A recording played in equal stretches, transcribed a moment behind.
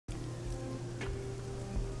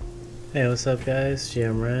Hey, what's up guys?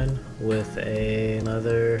 GM with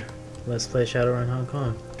another Let's Play Shadowrun Hong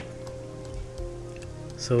Kong.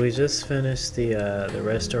 So we just finished the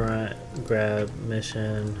restaurant grab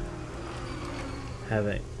mission.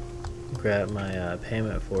 Haven't grabbed my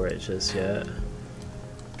payment for it just yet.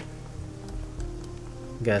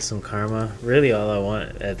 Got some karma. Really all I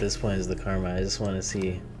want at this point is the karma. I just want to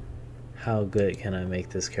see how good can I make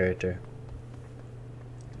this character.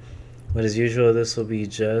 But as usual, this will be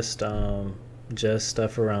just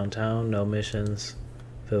stuff around town, no missions.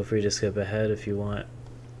 Feel free to skip ahead if you want.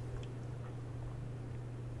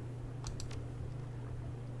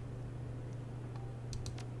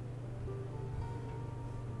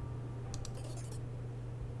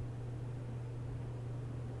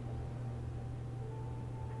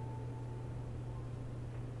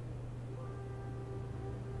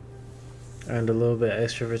 Earned a little bit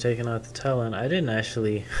extra for taking out the talent. I didn't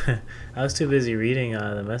actually I was too busy reading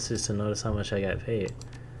the message to notice how much I got paid.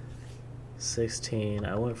 16.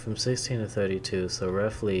 I went from 16 to 32, so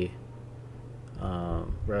roughly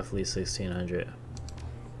 1600.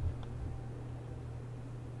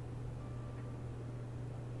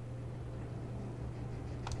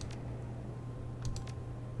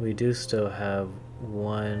 We do still have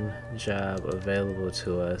one job available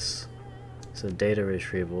to us. So data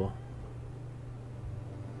retrieval.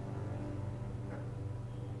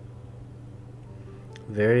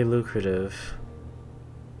 Very lucrative.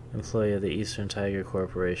 Employee of the Eastern Tiger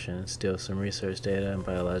Corporation. Steal some research data and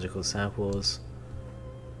biological samples.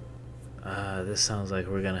 This sounds like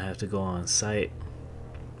we're gonna have to go on site.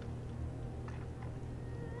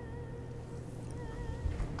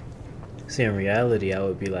 See, in reality, I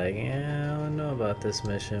would be like, yeah, I don't know about this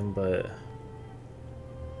mission, but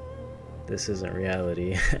this isn't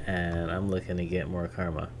reality, and I'm looking to get more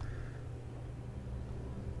karma.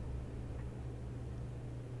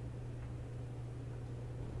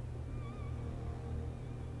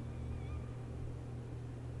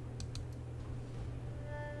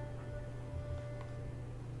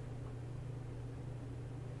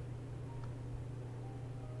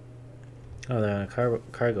 Oh, they're on a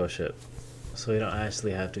cargo ship, so we don't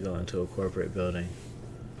actually have to go into a corporate building.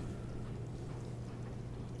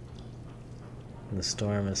 The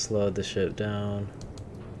storm has slowed the ship down.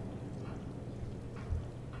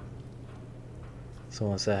 So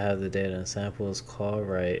once I have the data and samples, call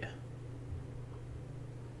right.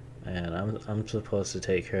 And I'm supposed to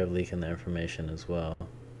take care of leaking the information as well.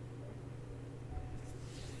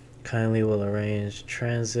 Kindly will arrange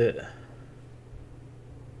transit.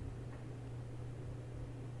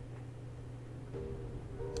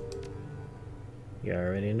 You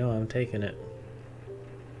already know I'm taking it.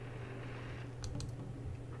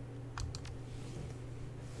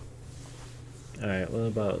 Alright, what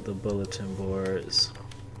about the bulletin boards?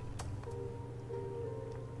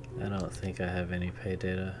 I don't think I have any pay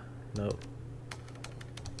data. Nope.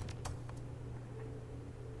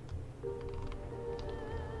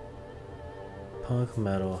 Punk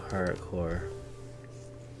metal hardcore.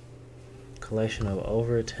 Collection of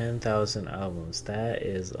over 10,000 albums. That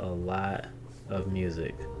is a lot of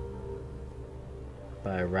music.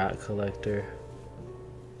 By Rock Collector.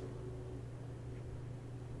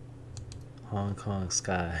 Hong Kong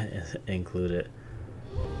Sky is included.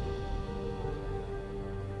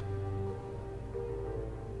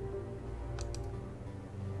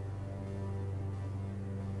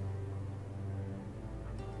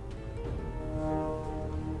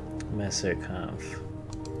 Messer Conf.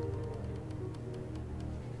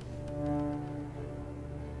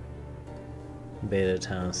 Beta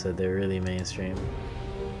Town said they're really mainstream.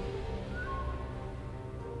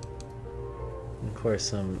 Of course,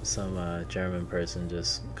 some German person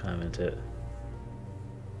just commented.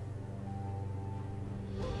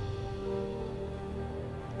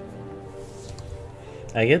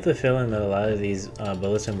 I get the feeling that a lot of these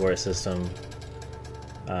bulletin board system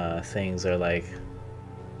things are like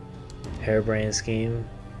Harebrained Scheme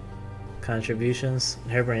contributions.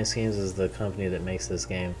 Harebrained Schemes is the company that makes this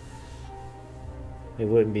game. It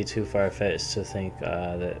wouldn't be too far-fetched to think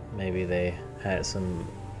that maybe they had some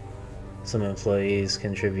employees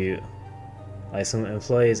contribute, like some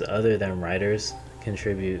employees other than writers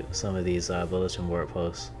contribute some of these bulletin board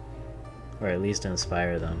posts, or at least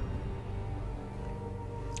inspire them.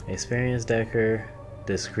 Experienced Decker,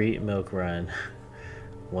 discreet milk run.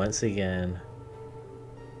 Once again.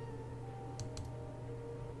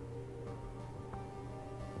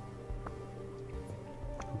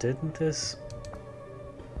 Didn't this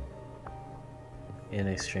in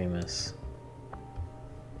extremis?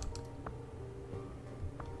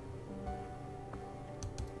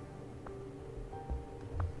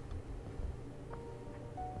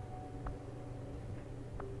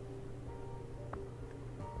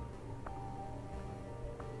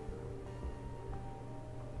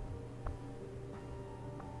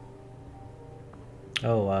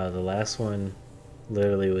 Oh wow, the last one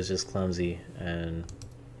literally was just clumsy, and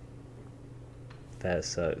that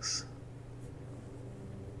sucks.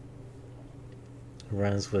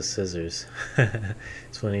 Runs with scissors.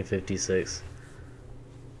 2056.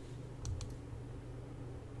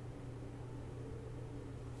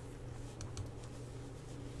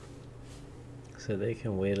 So they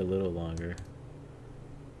can wait a little longer.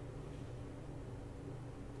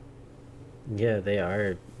 Yeah, they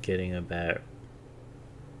are getting a bat.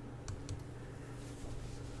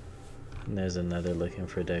 And there's another looking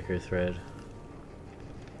for Decker thread.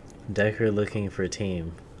 Decker looking for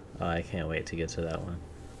team. Oh, I can't wait to get to that one.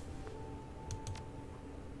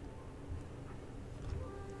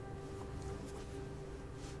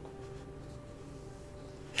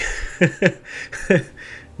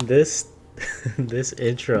 this this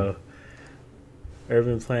intro,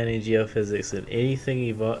 urban planning, geophysics, and anything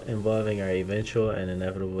involving our eventual and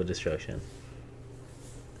inevitable destruction.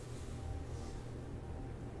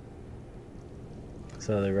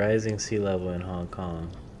 So the rising sea level in Hong Kong.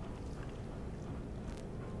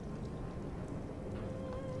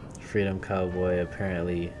 Freedom Cowboy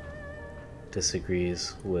apparently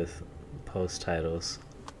disagrees with post titles.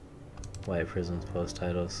 White Prism's post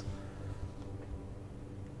titles.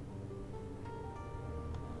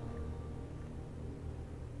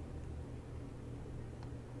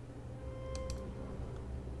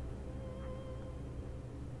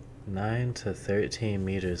 Nine to 13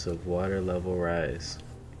 meters of water level rise.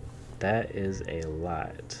 That is a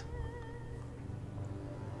lot.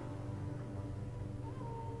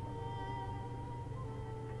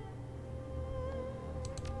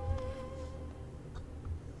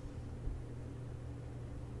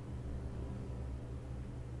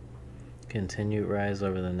 Continued rise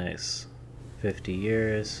over the next 50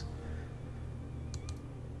 years.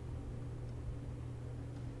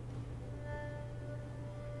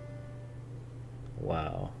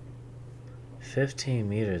 Wow. 15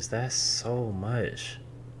 meters, that's so much.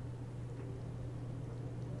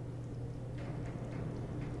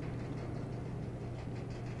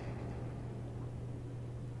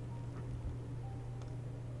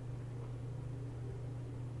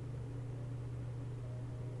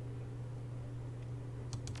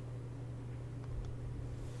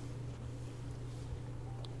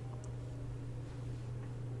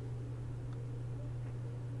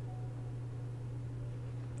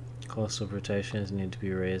 Coastal protections need to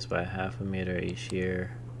be raised by 0.5 meter each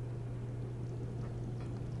year.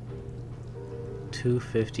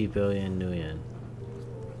 250 billion nuyen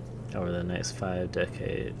over the next 5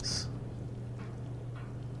 decades.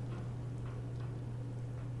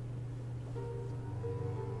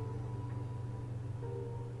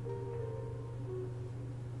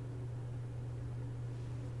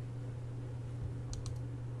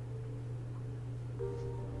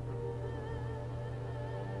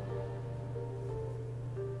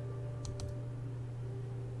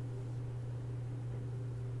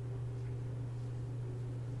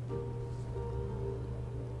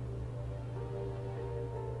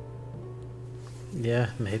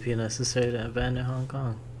 Yeah, maybe necessary to abandon Hong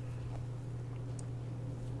Kong.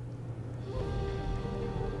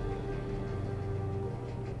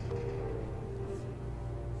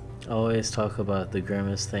 Always talk about the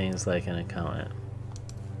grimmest things like an accountant.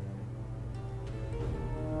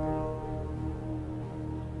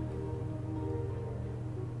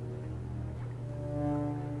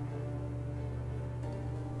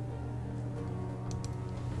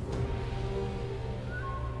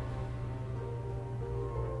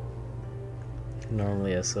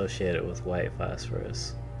 Normally associated with white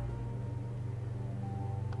phosphorus.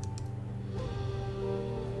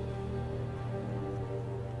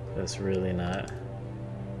 That's really not.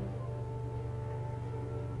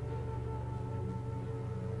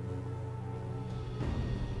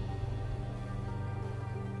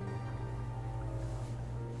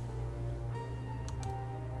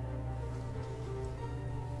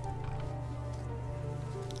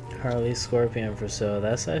 Harley Scorpion for sale.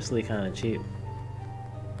 That's actually kind of cheap.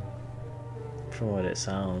 From what it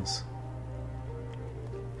sounds.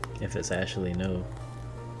 If it's actually new.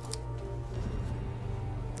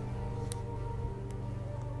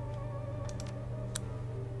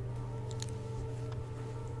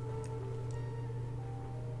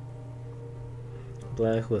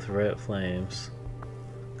 Black with red flames.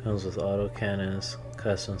 Comes with auto cannons,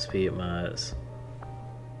 custom speed mods.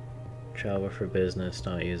 Travel for business,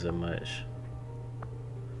 don't use it much.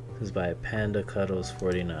 This is by Panda Cuddles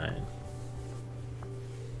 49.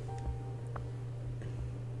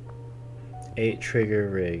 8 trigger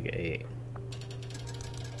rig 8.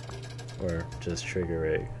 Or just trigger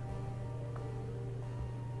rig.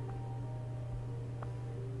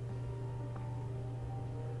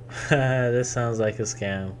 This sounds like a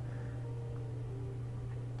scam.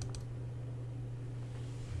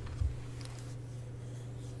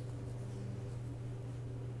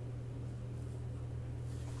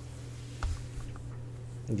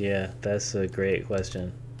 Yeah, that's a great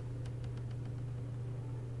question.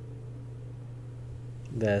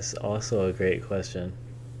 That's also a great question.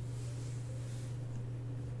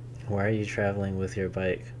 Why are you traveling with your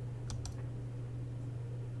bike?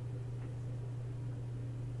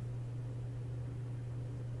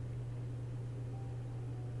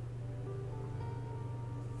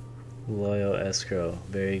 Loyal escrow,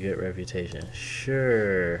 very good reputation.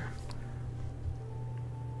 Sure.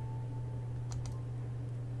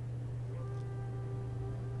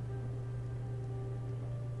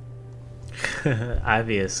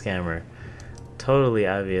 Obvious scammer. Totally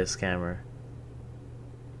obvious scammer.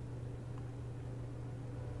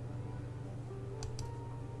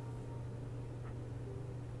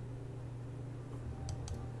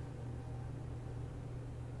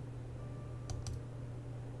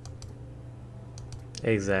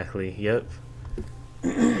 Exactly. Yep.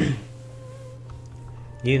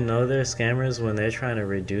 You know they're scammers when they're trying to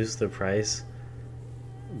reduce the price,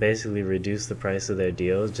 basically reduce the price of their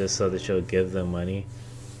deals just so that you'll give them money.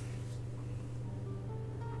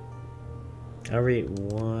 I'll read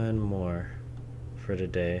one more for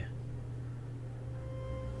today.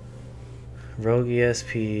 Rogue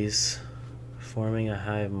ESPs forming a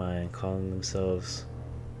hive mind calling themselves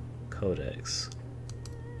Codex.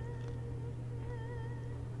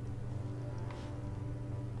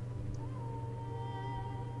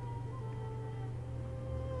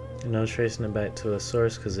 No tracing it back to a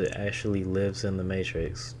source because it actually lives in the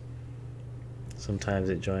matrix. Sometimes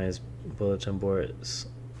it joins bulletin boards,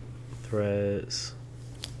 threads,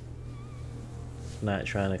 not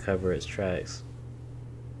trying to cover its tracks.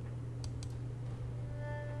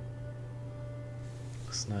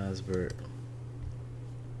 Snozbert.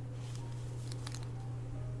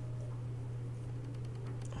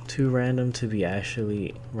 Too random to be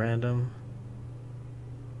actually random.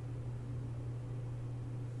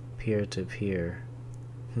 Peer to peer.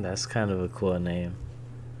 That's kind of a cool name.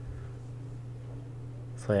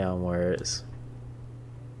 Play on words.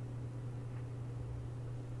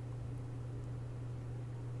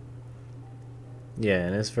 Yeah,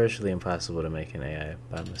 and it's virtually impossible to make an AI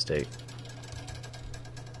by mistake.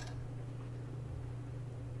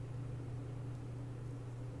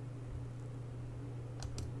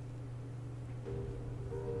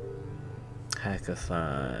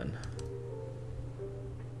 Hackathon.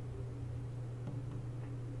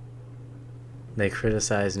 They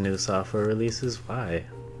criticize new software releases? Why?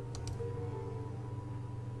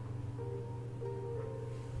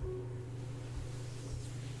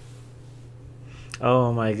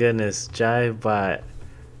 Oh my goodness, JiveBot.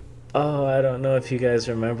 Oh, I don't know if you guys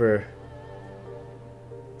remember.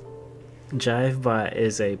 JiveBot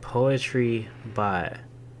is a poetry bot,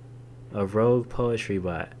 a rogue poetry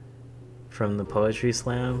bot from the Poetry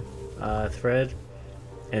Slam thread.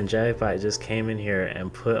 And JiveBot just came in here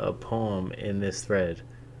and put a poem in this thread.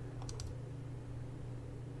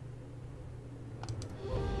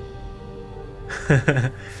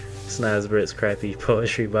 Snozbert's crappy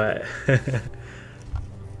poetry bot.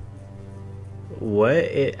 What?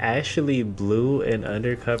 It actually blew an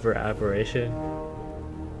undercover operation?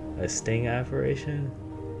 A sting operation?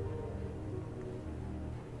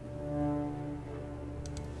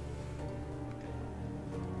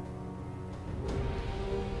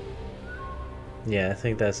 Yeah, I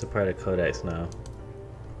think that's a part of Codex now.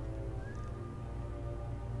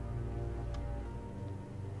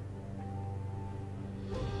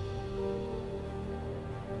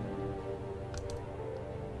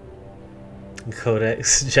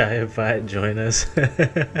 Codex, JiveBot, join us.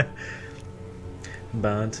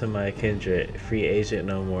 Bound to my kindred, free agent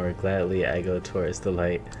no more, gladly I go towards the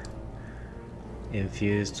light.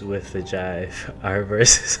 Infused with the jive, our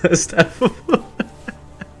verse is unstoppable.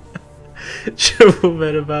 Triple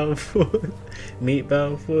meta bound food. Meat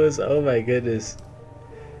bound foods. Oh my goodness.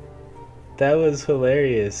 That was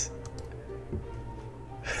hilarious.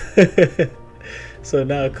 So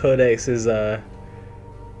now Codex is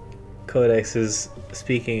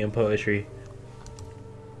speaking in poetry.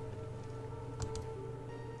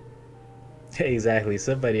 Exactly.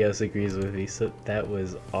 Somebody else agrees with me. So that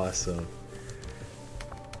was awesome.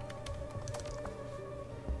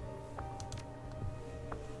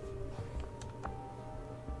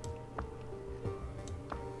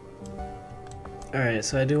 Alright,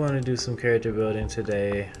 so I do want to do some character building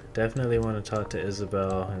today. Definitely want to talk to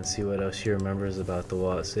Isabel and see what else she remembers about the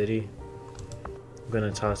walled city. I'm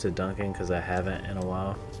gonna toss to Duncan because I haven't in a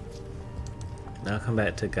while. And I'll come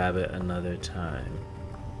back to Gabbett another time.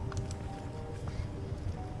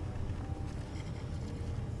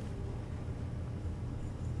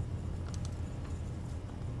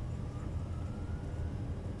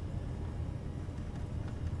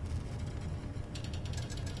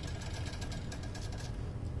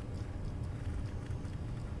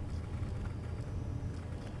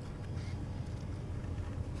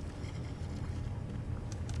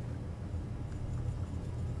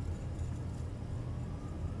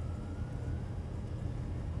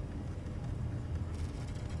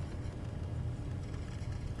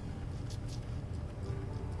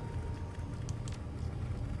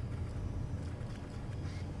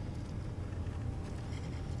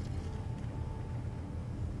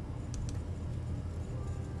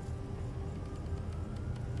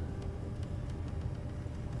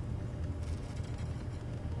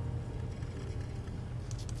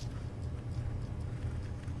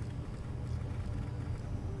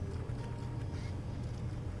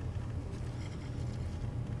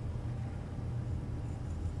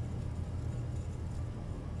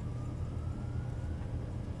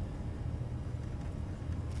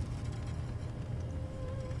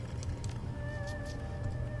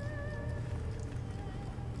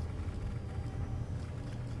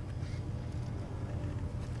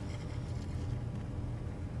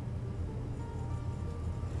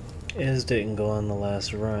 Iz didn't go on the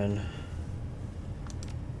last run.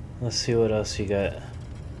 Let's see what else you got.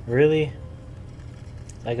 Really?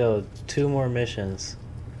 I go 2 more missions,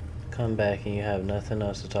 come back and you have nothing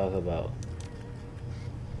else to talk about.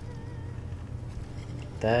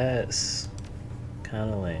 That's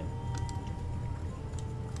kinda lame.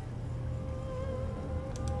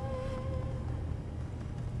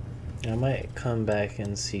 I might come back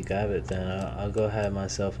and see Gabbett then. I'll go have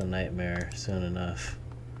myself a nightmare soon enough.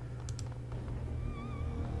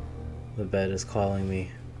 The bed is calling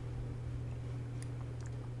me.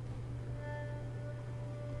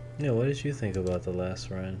 Yeah, what did you think about the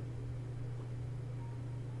last run?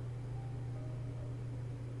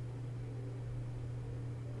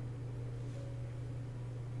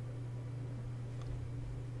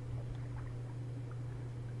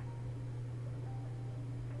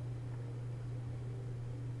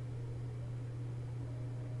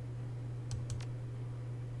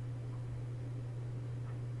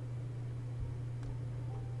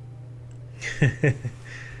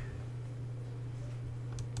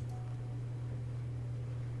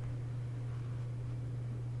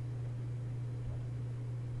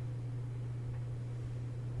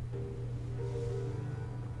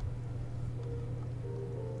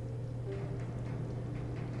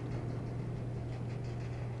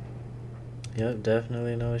 Yep,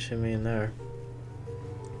 definitely know what you mean there.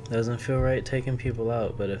 Doesn't feel right taking people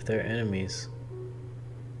out, but if they're enemies,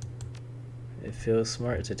 it feels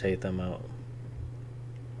smart to take them out.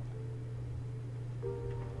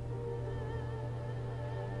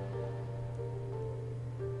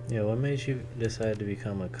 Yeah, what made you decide to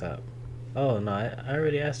become a cop? Oh, no, I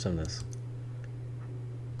already asked him this.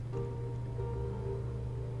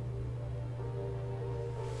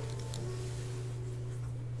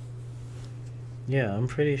 Yeah, I'm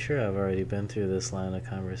pretty sure I've already been through this line of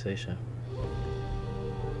conversation.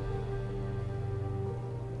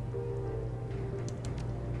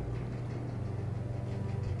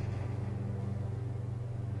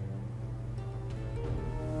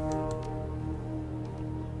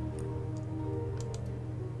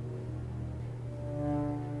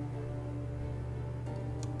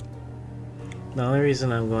 The only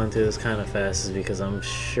reason I'm going through this kind of fast is because I'm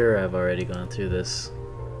sure I've already gone through this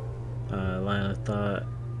line of thought.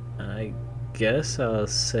 I guess I'll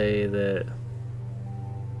say that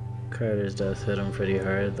Carter's death hit him pretty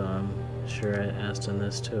hard, though I'm sure I asked him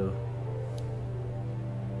this too.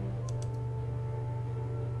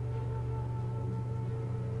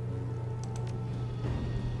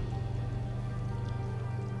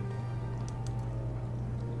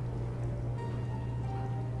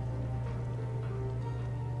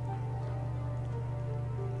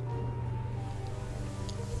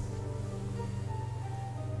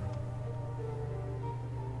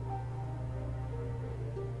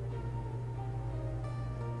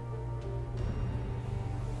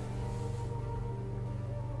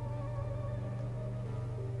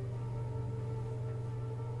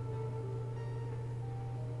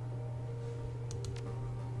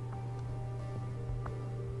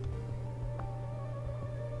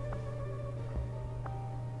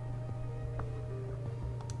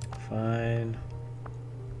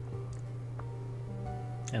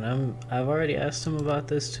 And I've already asked him about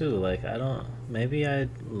this too. Like, I don't, maybe I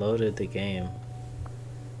loaded the game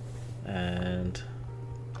and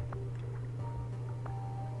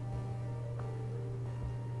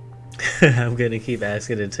I'm gonna keep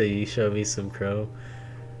asking until you show me some Chrome.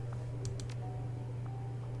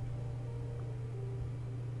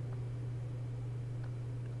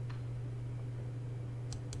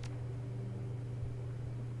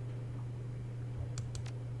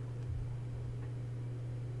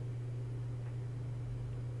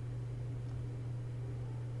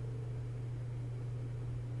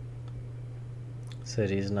 Said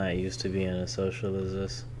he's not used to being as social as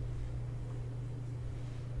this.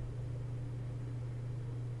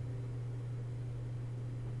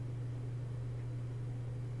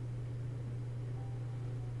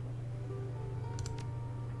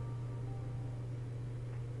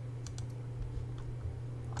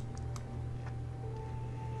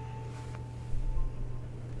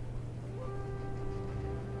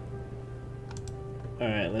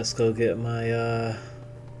 Alright, let's go get my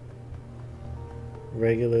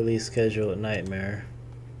regularly scheduled nightmare.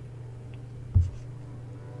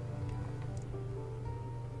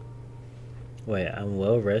 Wait, I'm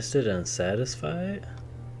well rested and satisfied?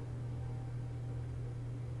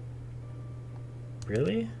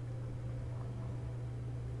 Really?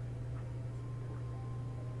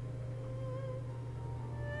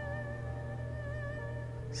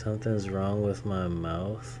 Something's wrong with my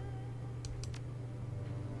mouth.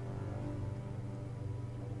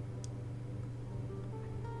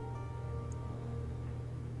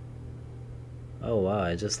 Oh wow,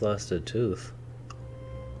 I just lost a tooth.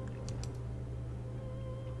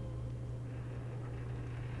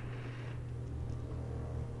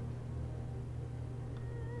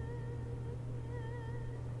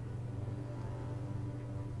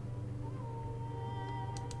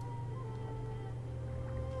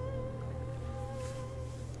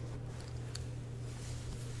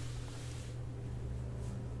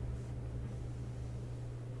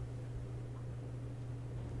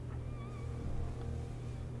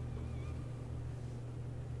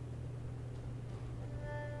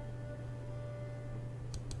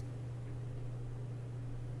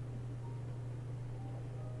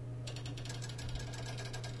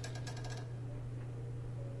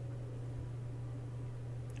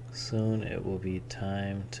 Soon it will be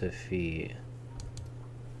time to feed.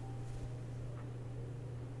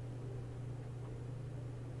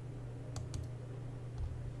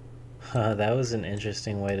 That was an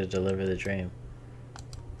interesting way to deliver the dream.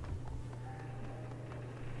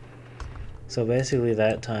 So basically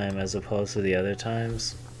that time, as opposed to the other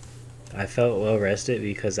times, I felt well rested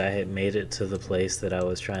because I had made it to the place that I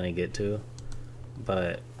was trying to get to.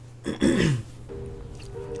 But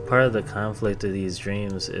part of the conflict of these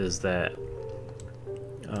dreams is that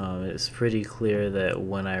it's pretty clear that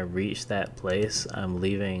when I reach that place, I'm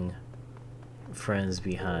leaving friends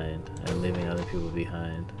behind and leaving other people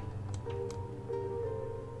behind.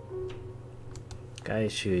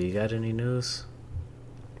 Gaishu, you got any news?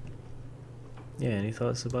 Yeah, any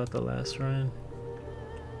thoughts about the last run?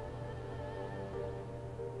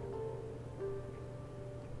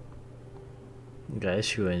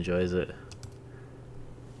 Gaishu enjoys it.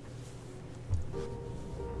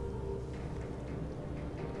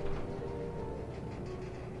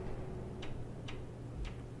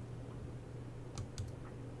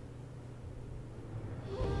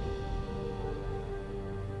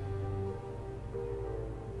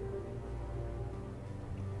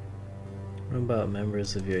 What about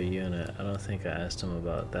members of your unit? I don't think I asked him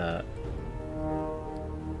about that.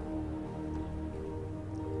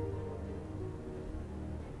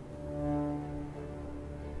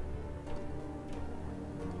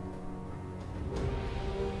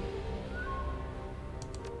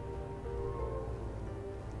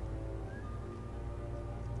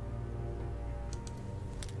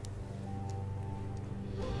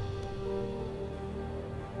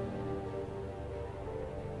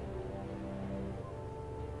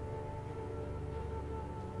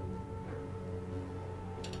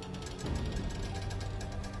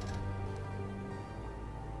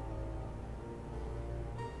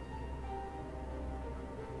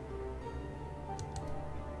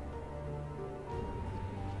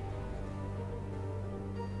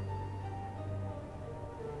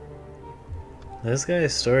 This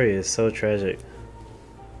guy's story is so tragic.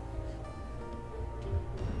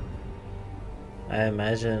 I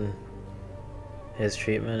imagine his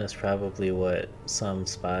treatment is probably what some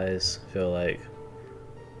spies feel like.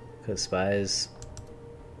 Because spies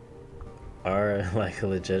are like a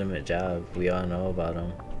legitimate job. We all know about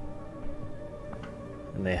them.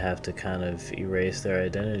 and they have to kind of erase their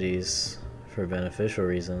identities for beneficial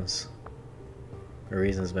reasons, or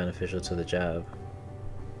reasons beneficial to the job.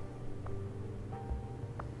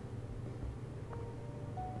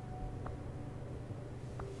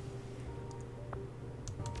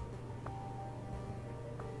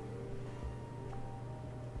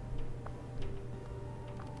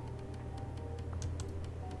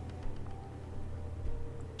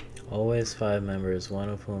 Always 5 members, one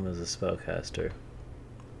of whom is a spellcaster.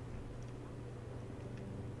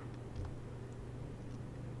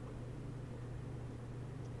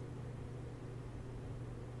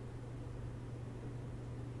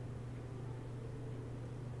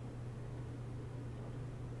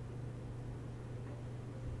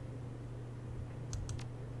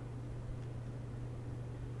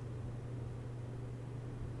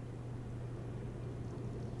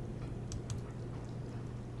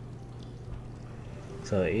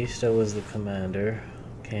 So Ishta was the commander,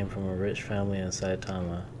 came from a rich family in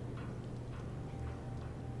Saitama.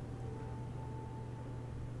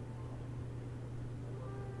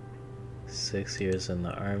 Six years in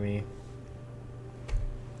the army.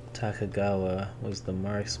 Takagawa was the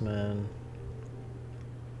marksman.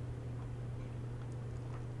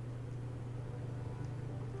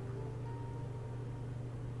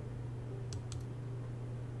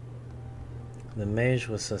 The mage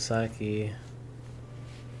was Sasaki.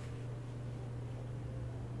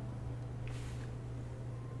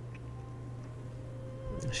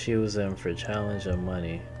 She was in for challenge and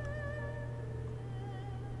money.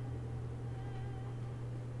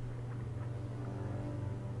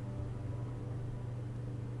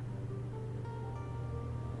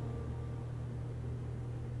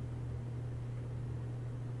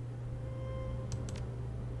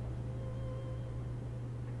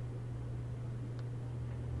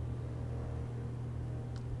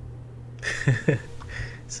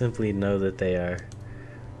 Simply know that they are.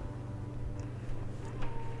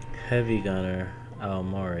 Heavy gunner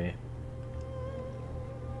Aomori.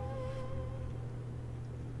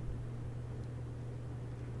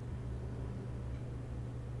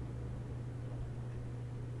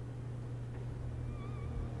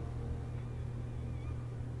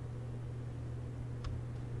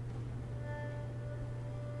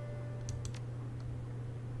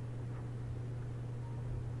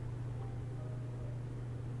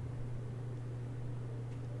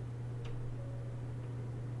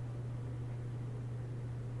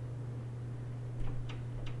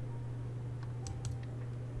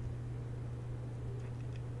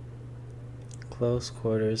 Close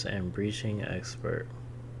quarters and breaching expert.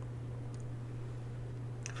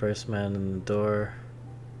 First man in the door.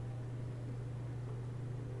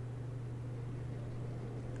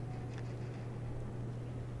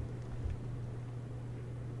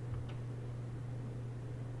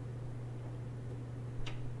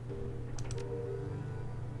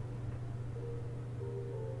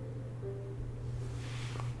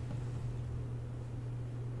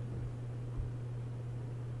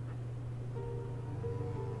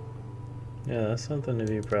 Yeah, that's something to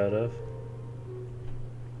be proud of.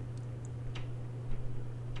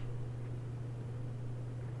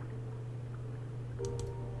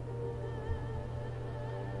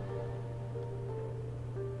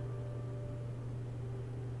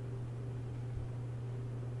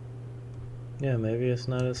 Yeah, maybe it's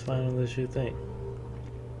not as final as you think.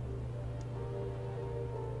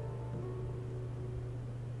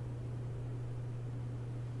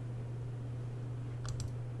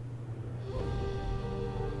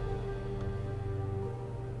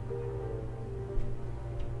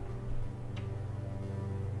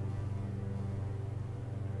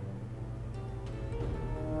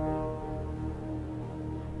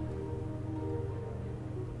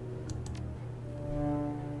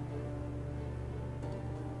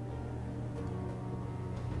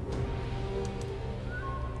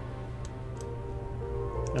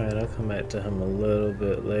 Alright, I'll come back to him a little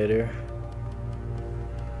bit later.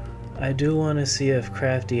 I do want to see if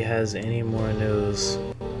Crafty has any more news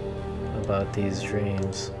about these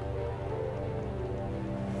dreams.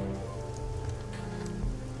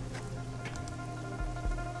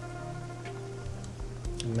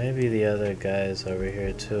 Maybe the other guys over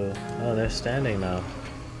here too. Oh, they're standing now.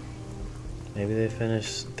 Maybe they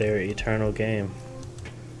finished their eternal game.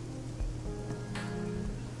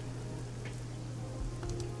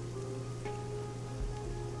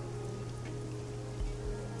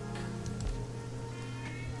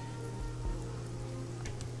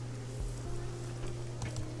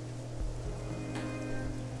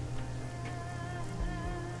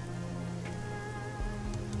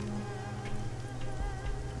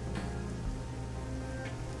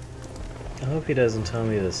 hope he doesn't tell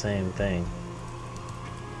me the same thing.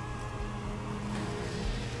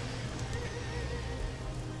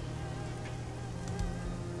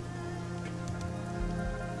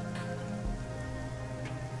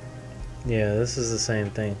 Yeah, this is the same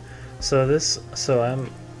thing.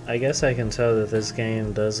 I guess I can tell that this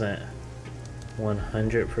game doesn't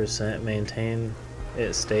 100% maintain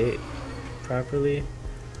its state properly.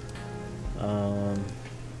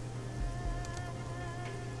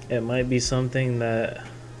 It might be something that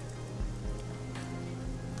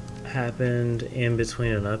happened in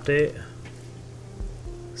between an update.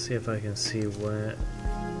 Let's see if I can see what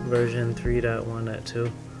version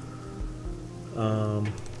 3.1.2.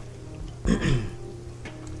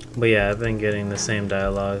 But yeah, I've been getting the same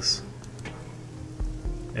dialogues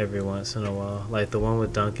every once in a while. Like the one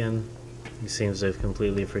with Duncan, he seems to have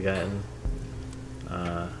completely forgotten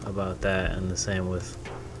about that, and the same with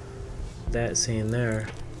that scene there.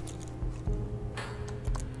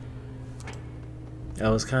 I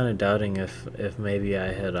was kind of doubting if maybe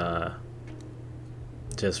I had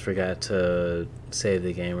just forgot to save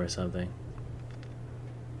the game or something.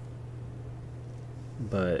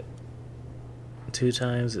 But 2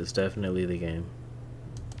 times, it's definitely the game.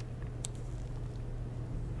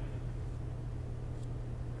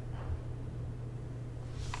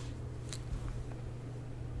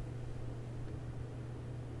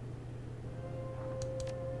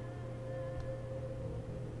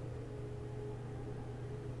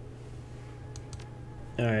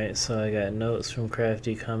 Alright, so I got notes from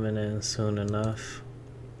Crafty coming in soon enough.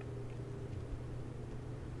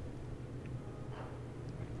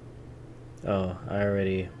 Oh,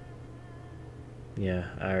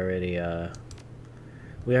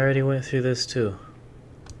 we already went through this too.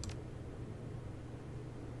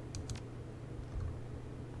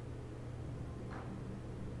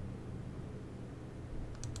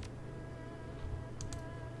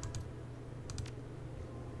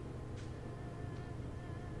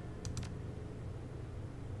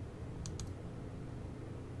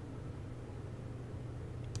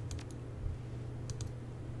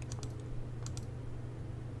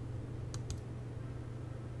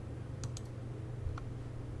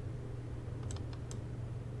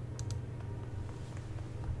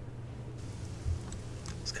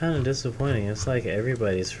 It's kind of disappointing. It's like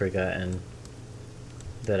everybody's forgotten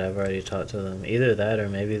that I've already talked to them. Either that or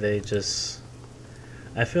maybe they just...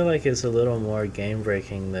 I feel like it's a little more game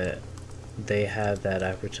breaking that they have that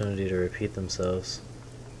opportunity to repeat themselves.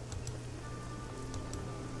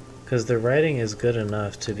 Because the writing is good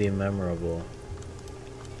enough to be memorable.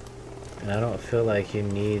 And I don't feel like you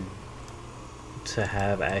need to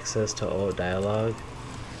have access to old dialogue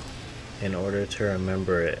in order to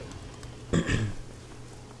remember it.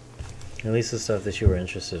 At least the stuff that you were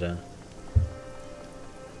interested in.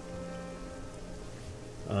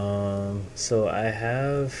 So I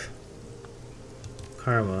have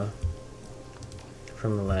karma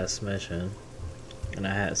from the last mission, and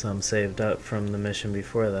I had some saved up from the mission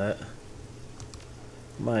before that.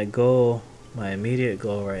 My immediate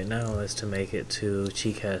goal right now is to make it to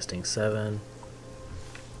Chi Casting 7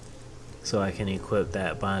 so I can equip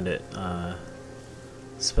that bonded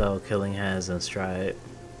spell, Killing Hands and Stride.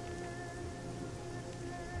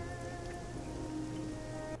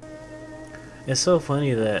 It's so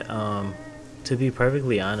funny that, to be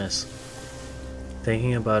perfectly honest,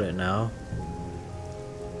 thinking about it now,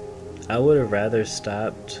 I would have rather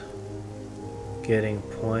stopped getting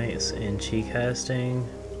points in Chi Casting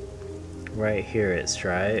right here at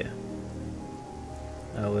Stride.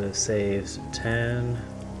 I would have saved 10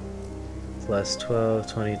 plus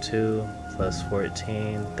 12, 22 plus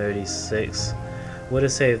 14, 36. Would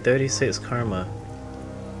have saved 36 karma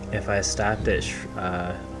if I stopped at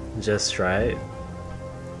just Stride.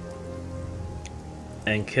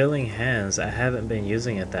 And Killing Hands, I haven't been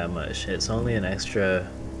using it that much. It's only an extra,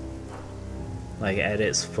 like at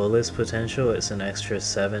its fullest potential, it's an extra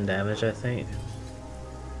 7 damage, I think.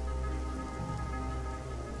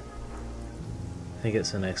 I think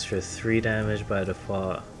it's an extra 3 damage by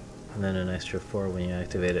default, and then an extra 4 when you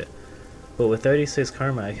activate it. But with 36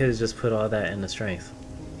 karma, I could have just put all that into strength.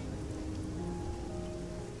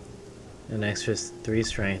 An extra 3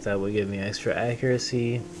 strength, that would give me extra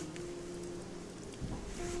accuracy.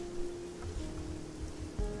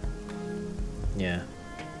 Yeah.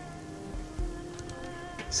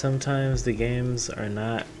 Sometimes the games are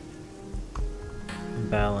not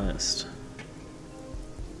balanced.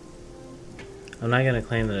 I'm not gonna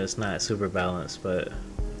claim that it's not super balanced, but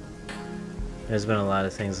there's been a lot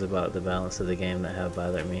of things about the balance of the game that have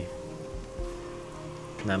bothered me.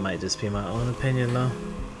 That might just be my own opinion though.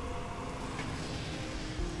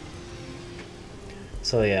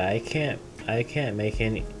 So yeah, I can't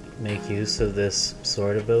make use of this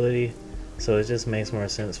sword ability, so it just makes more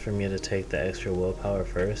sense for me to take the extra willpower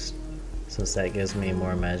first, since that gives me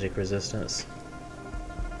more magic resistance.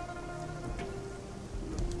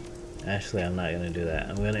 Actually, I'm not gonna do that.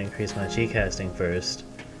 I'm gonna increase my chi casting first,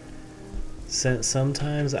 since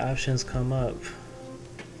sometimes options come up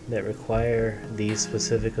that require these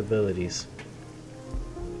specific abilities.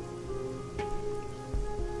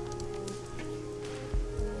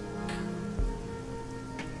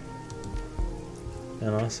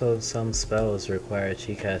 And also some spells require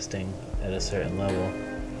chi casting at a certain level.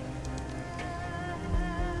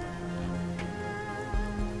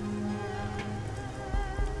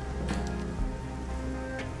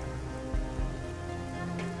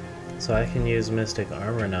 So I can use Mystic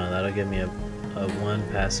Armor now. That'll give me a 1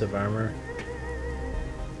 passive armor.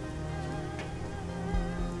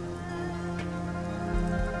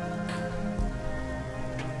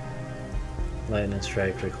 Lightning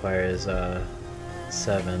Strike requires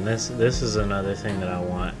 7. This is another thing that I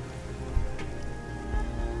want,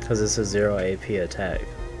 because it's a 0 AP attack.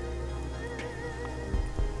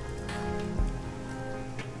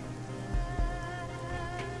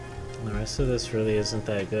 The rest of this really isn't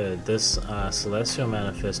that good. This Celestial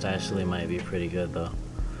Manifest actually might be pretty good though,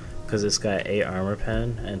 because it's got 8 armor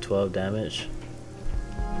pen and 12 damage.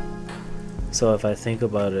 So if I think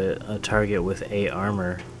about it, a target with 8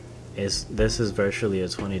 armor, this is virtually a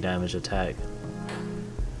 20 damage attack.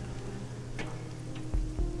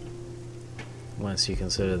 Once you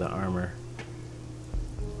consider the armor.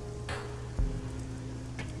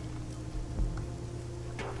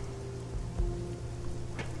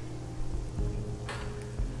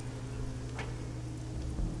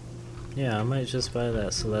 Yeah, I might just buy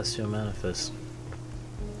that Celestial Manifest.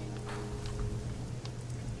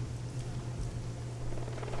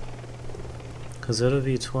 Because it'll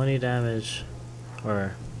be 20 damage,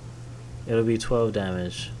 or it'll be 12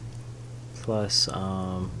 damage, plus,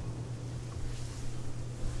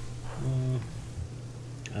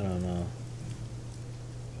 I don't know.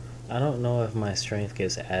 I don't know if my strength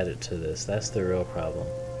gets added to this. That's the real problem.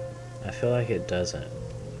 I feel like it doesn't.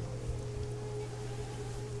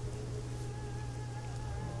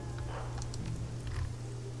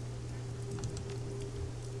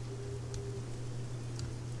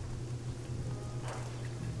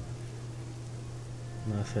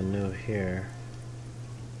 Nothing new here.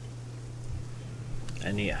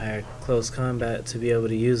 I need higher close combat to be able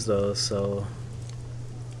to use those, so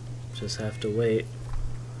just have to wait.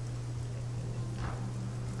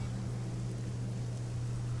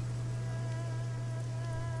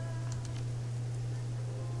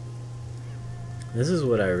 This is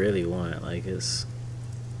what I really want, like it's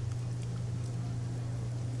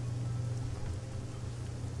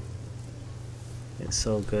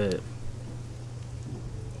so good.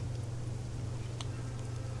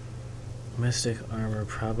 Mystic Armor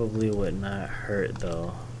probably would not hurt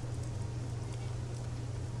though.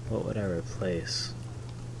 What would I replace?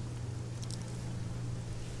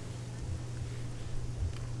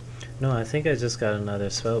 No, I think I just got another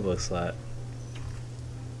spellbook slot.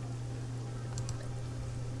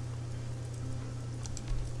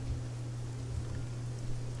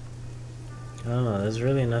 I don't know, there's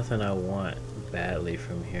really nothing I want badly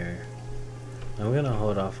from here. I'm gonna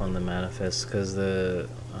hold off on the manifest because the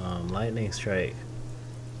lightning strike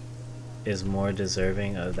is more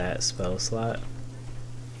deserving of that spell slot,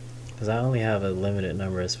 because I only have a limited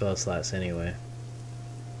number of spell slots anyway.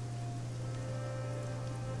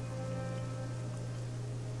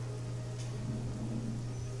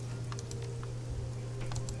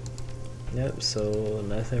 Yep, so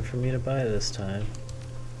nothing for me to buy this time.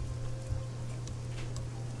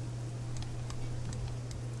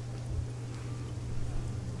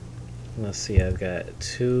 Let's see, I've got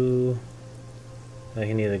 2. I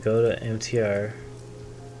can either go to MTR,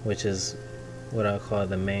 which is what I'll call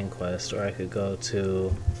the main quest, or I could go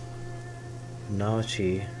to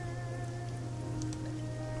Naochi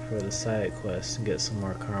for the side quest and get some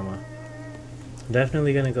more karma. I'm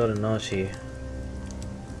definitely gonna go to Naochi,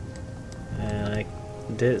 and I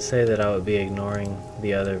did say that I would be ignoring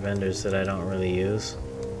the other vendors that I don't really use,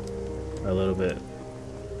 or a little bit,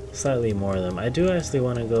 slightly more of them. I do actually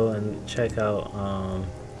want to go and check out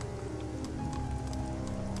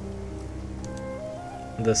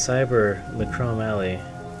the Chrome Alley.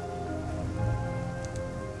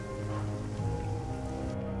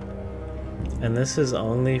 And this is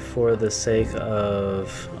only for the sake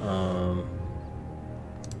of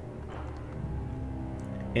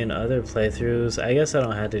in other playthroughs, I guess I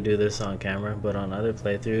don't have to do this on camera, but on other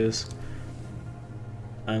playthroughs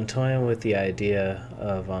I'm toying with the idea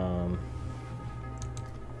of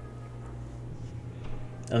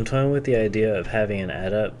having an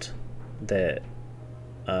adept that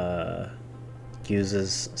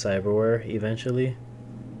uses cyberware eventually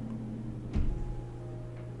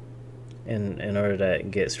in order to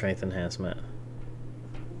get strength enhancement.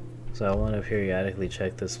 So I want to periodically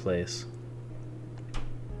check this place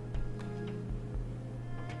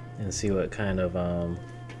and see what kind of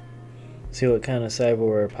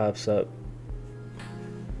cyberware pops up.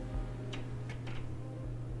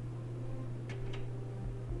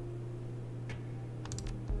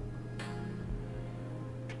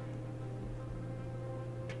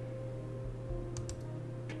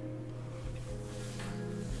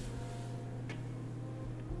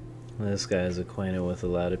 This guy is acquainted with a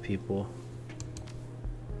lot of people.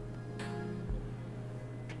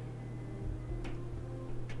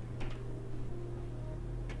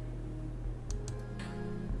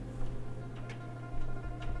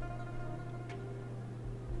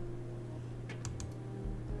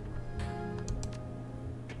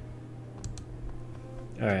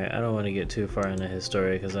 Alright, I don't want to get too far into his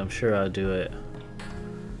story because I'm sure I'll do it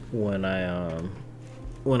when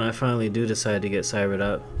I finally do decide to get cybered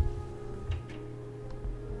up.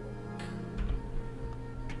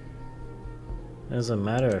 As a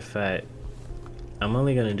matter of fact, I'm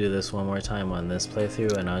only going to do this one more time on this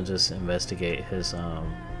playthrough, and I'll just investigate his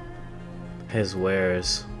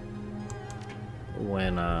wares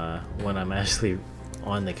when I'm actually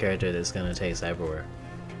on the character that's going to take cyberware.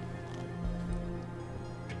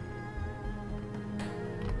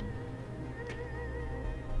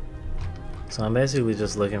 So I'm basically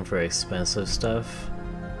just looking for expensive stuff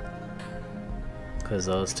because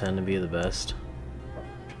those tend to be the best.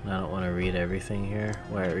 I don't want to read everything here.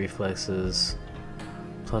 Wire reflexes,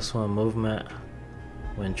 +1 movement,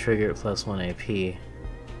 when triggered +1 AP.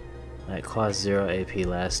 That costs 0 AP,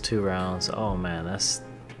 lasts 2 rounds. Oh man,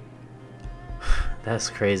 that's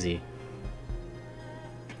crazy.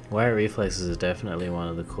 Wire reflexes is definitely one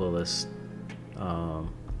of the coolest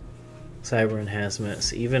cyber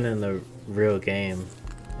enhancements. Even in the real game,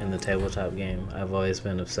 in the tabletop game, I've always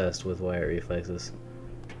been obsessed with wire reflexes.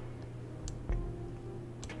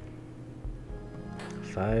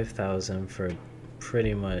 5,000 for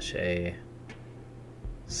pretty much a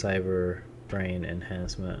cyber brain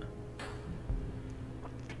enhancement.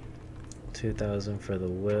 2,000 for the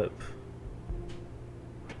whip.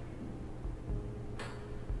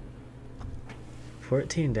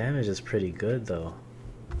 $14 damage is pretty good though.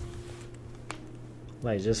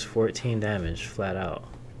 Like just 14 damage flat out.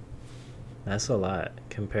 That's a lot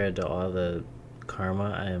compared to all the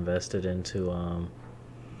karma I invested into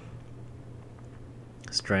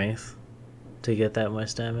strength to get that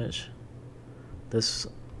much damage. This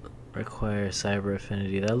requires cyber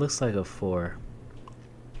affinity. That looks like a 4.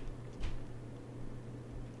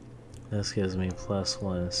 This gives me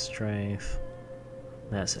 +1 strength.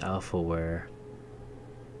 That's alphaware.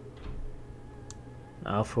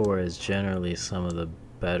 Alphaware is generally some of the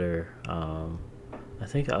better. I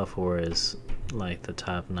think alphaware is like the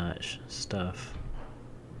top-notch stuff.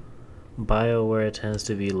 BioWare tends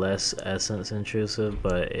to be less essence intrusive,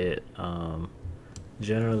 but it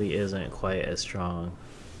generally isn't quite as strong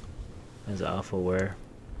as alphaware.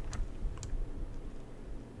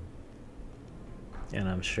 And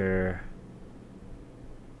I'm sure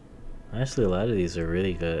actually a lot of these are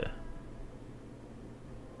really good.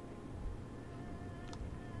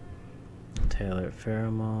 Tailored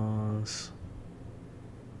pheromones.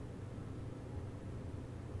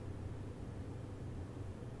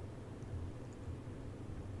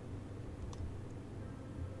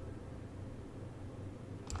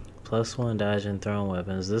 +1 dodge and thrown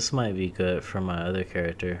weapons. This might be good for my other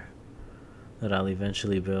character that I'll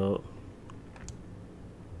eventually build.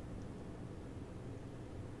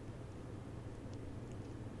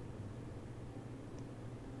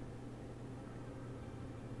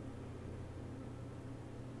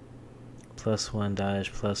 +1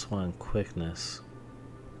 dodge, +1 quickness.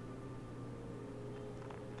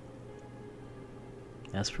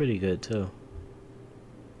 That's pretty good too.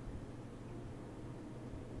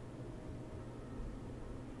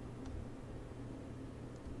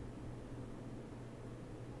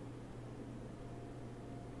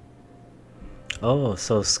 Oh,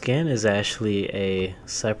 so skin is actually a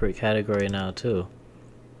separate category now too.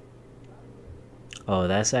 Oh,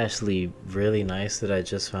 that's actually really nice that I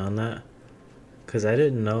just found that. Because I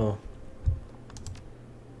didn't know.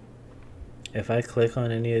 If I click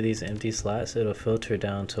on any of these empty slots, it'll filter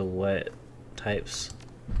down to what types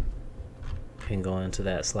can go into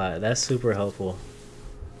that slot. That's super helpful.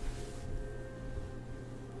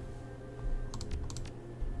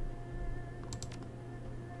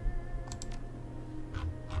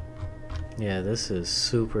 Yeah, this is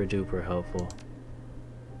super duper helpful.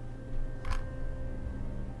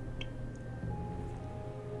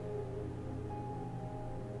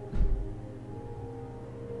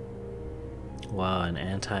 Wow, an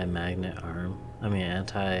anti-magnet arm. I mean,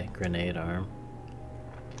 anti-grenade arm.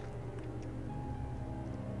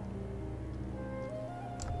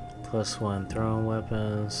 +1 thrown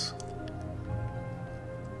weapons.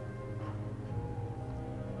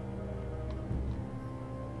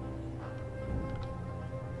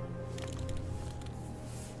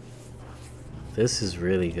 This is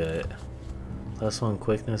really good. +1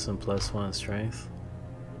 quickness and +1 strength.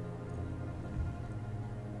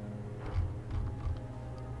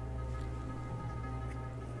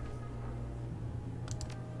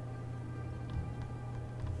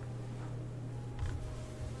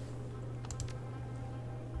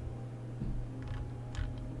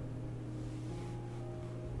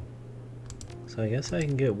 So I guess I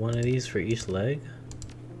can get one of these for each leg.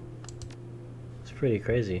 It's pretty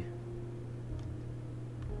crazy.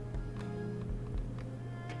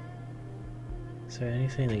 Is there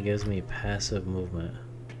anything that gives me passive movement?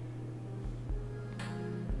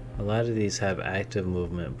 A lot of these have active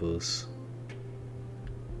movement boosts.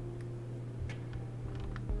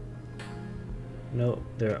 Nope,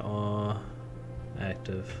 they're all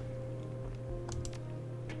active.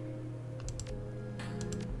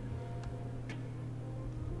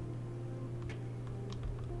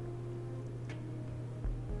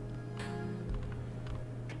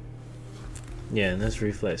 Yeah, and this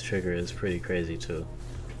reflex trigger is pretty crazy too.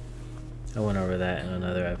 I went over that in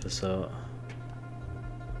another episode.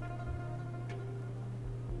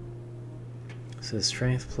 So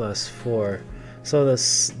strength +4. So the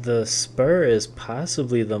spur is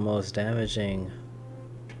possibly the most damaging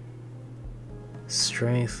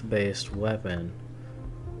strength-based weapon.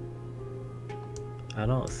 I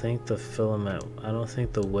don't think the filament, I don't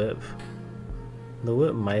think the whip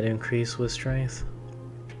might increase with strength.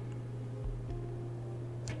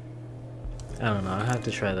 I don't know, I'll have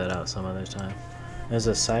to try that out some other time. There's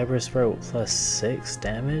a cyber spur with +6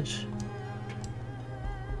 damage.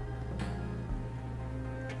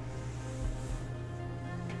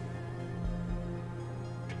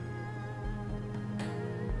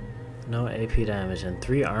 No AP damage and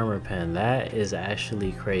 3 armor pen. That is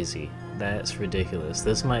actually crazy. That's ridiculous.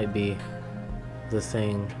 This might be the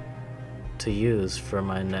thing to use for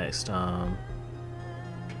my next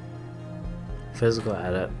physical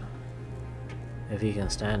adept, if he can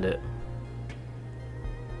stand it.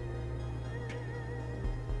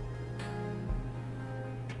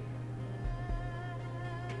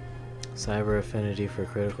 Cyber affinity for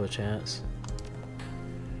critical chance.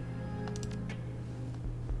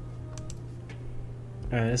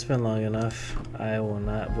 Alright, it's been long enough. I will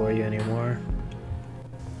not bore you anymore.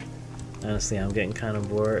 Honestly, I'm getting kind of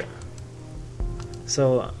bored.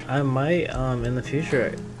 So I might, in the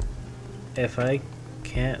future, if I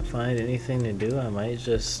can't find anything to do, I might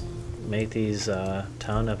just make these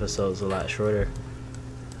town episodes a lot shorter.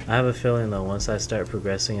 I have a feeling though, once I start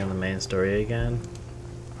progressing in the main story again,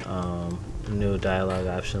 new dialogue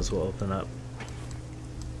options will open up.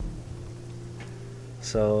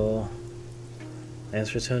 So thanks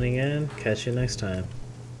for tuning in. Catch you next time.